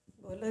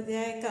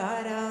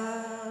जयकारा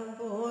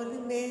बोल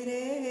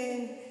मेरे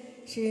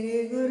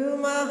श्री गुरु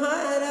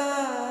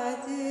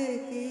महाराज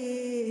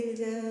की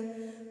जय,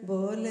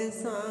 बोल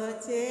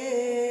साचे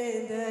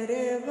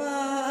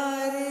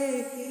दरबार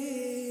की।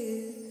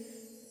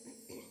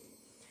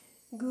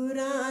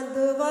 गुरा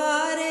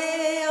द्वारे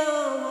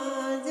आवा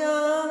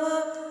जावा,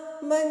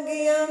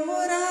 मंगिया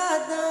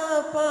मुरादा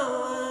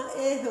पावा,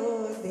 एहो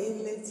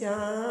दिल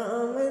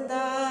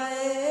चामदा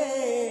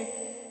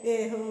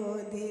एहो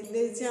दिल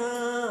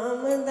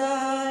चामदा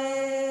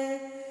ए।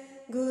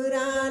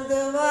 गुरा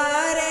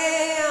द्वारे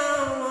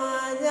आवा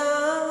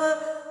जावा,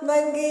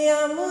 मंगिया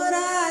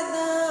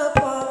मुरादा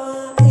पावा,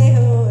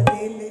 एहो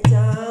दिल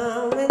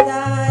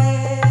चामदा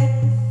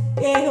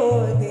एहो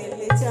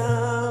दिल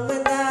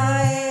चामदा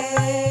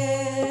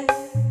ए।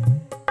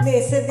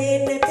 निस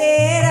दिन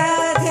तेरा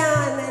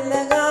ध्यान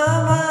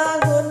लगावा,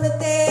 गुण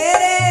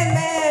तेरे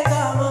मैं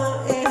गावा,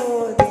 एहो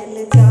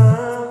दिल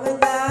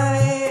चामदा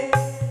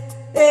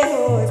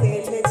एहो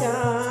दिल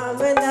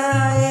चामदा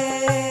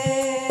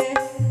ए।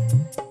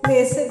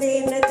 निस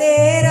दिन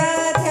तेरा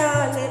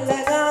ध्यान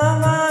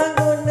लगावा,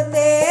 गुण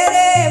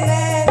तेरे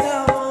मैं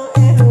गावा,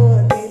 एहो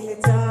दिल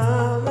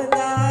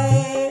चामदा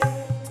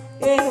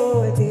एहो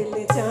दिल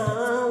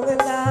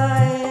चामदा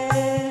ए।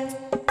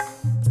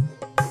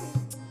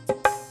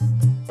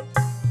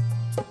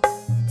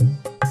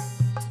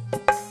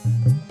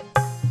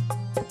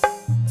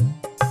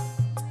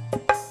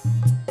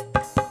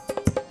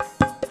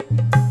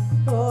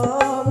 ओ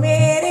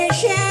मेरे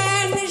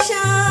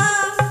शहंशाह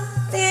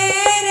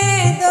तेरे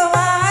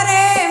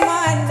द्वारे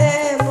मन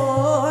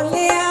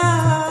मोलिया,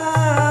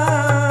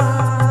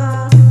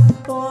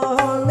 ओ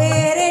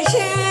मेरे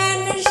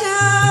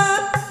शहंशाह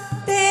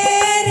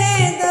तेरे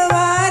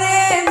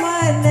द्वारे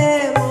मन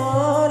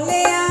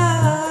मोलिया।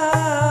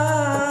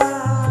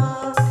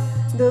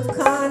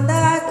 दुखां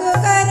दा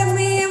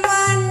कुकर्मी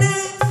मन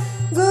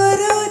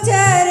गुरु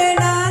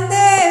चरणां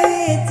दे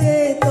विच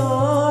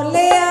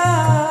तोलिया।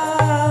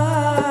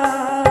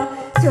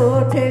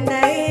 झूठ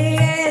नहीं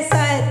है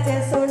सच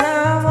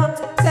सुनावा,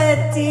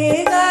 सच्ची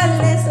गल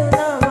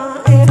सुनावा,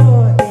 एहो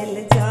दिल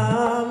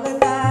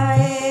चामदा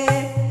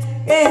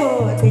एहो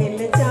दिल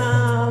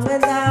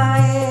चामदा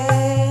ए।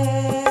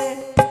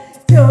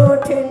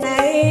 झूठ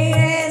नहीं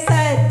है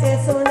सच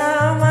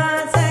सुनावा,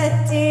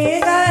 सच्ची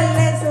गल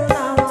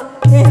सुनावा,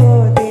 एहो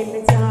दिल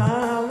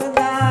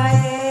चामदा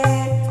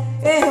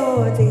एहो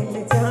दिल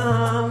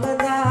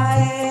चामदा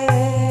ए।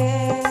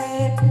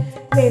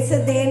 निस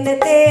दिन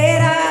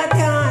तेरा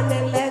ध्यान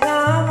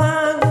लगावा,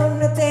 गुण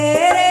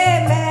तेरे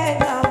मैं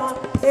गावा,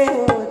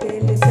 एहो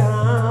दिल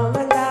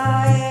चामदा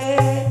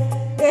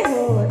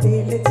एहो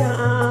दिल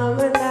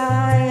चामदा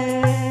ए।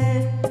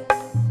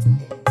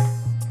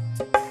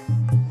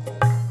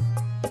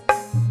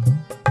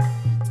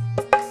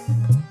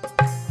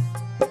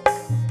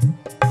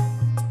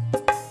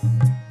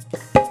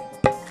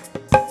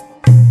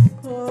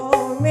 ओ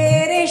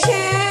मेरे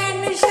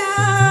शहंशाह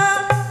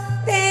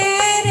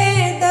तेरे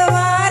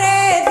द्वारे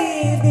दी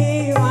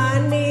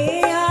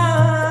दीवानिया,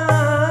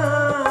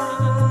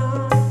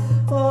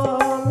 ओ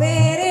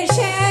मेरे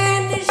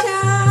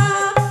शहंशाह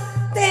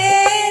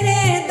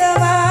तेरे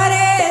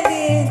द्वारे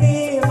दी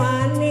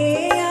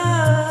दीवानिया।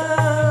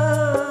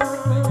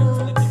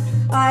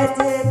 आज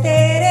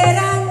तेरे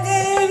रंग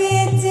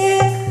विच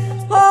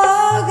हो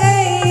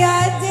गई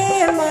आज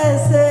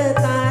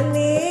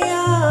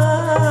मस्तानिया।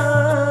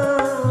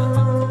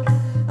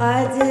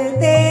 आज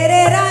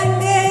तेरे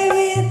रंग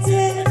विच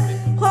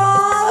हो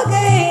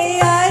गई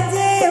आज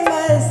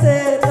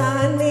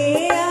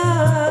मस्तानिया।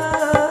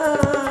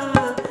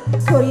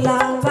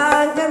 फुल्लां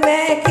वांग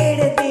मैं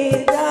खिड़दी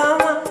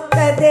जावां,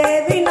 कदे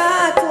भी ना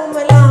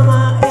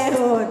कुमलावां,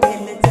 एहो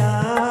दिल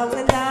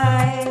चामदा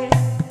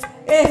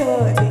एहो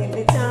दिल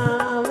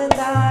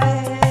चामदा ए।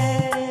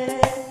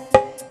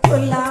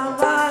 फुल्लां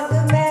वांग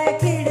मैं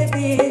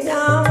खिड़दी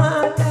जावां,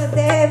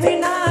 कदे भी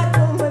ना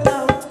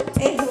कुमलावां,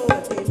 एहो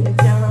दिल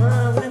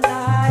चामदा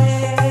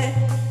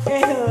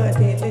एहो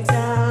दिल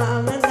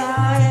चामदा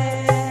ए।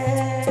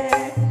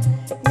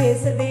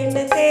 निस दिन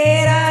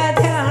तेरा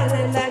ध्यान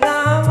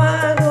लगावा,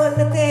 गुण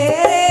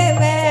तेरे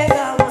मैं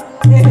गावा,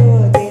 एहो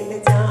दिल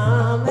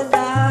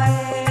चामदा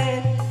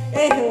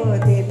एहो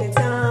दिल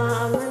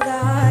चामदा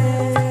ए।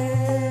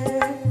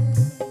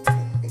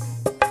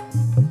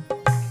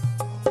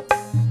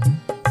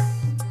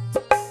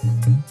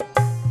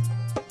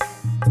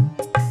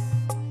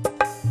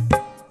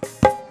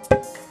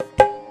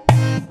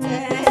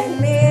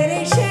 मेरे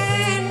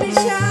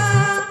शहंशाह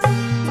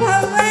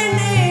भवन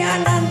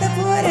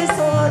आनंदपुर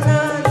सोना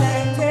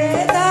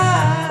लगदा,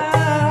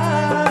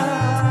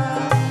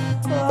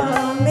 ओ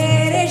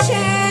मेरे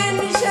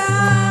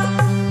शहंशाह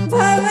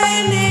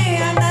भवन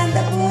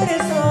आनंदपुर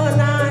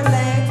सोना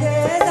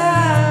लगदा।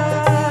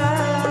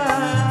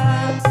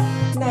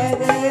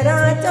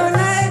 नगरां चों